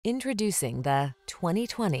Introducing the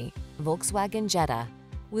 2020 Volkswagen Jetta.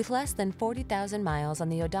 With less than 40,000 miles on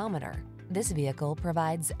the odometer, this vehicle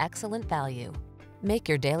provides excellent value. Make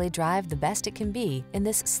your daily drive the best it can be in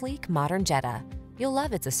this sleek, modern Jetta. You'll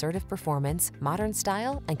love its assertive performance, modern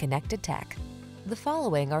style, and connected tech. The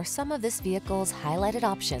following are some of this vehicle's highlighted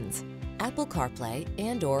options: Apple CarPlay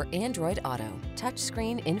and/or Android Auto,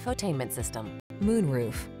 touchscreen infotainment system,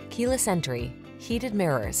 moonroof, keyless entry, heated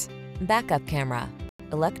mirrors, backup camera,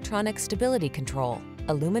 electronic stability control,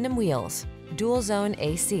 aluminum wheels, dual zone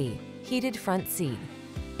AC, heated front seat.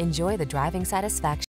 Enjoy the driving satisfaction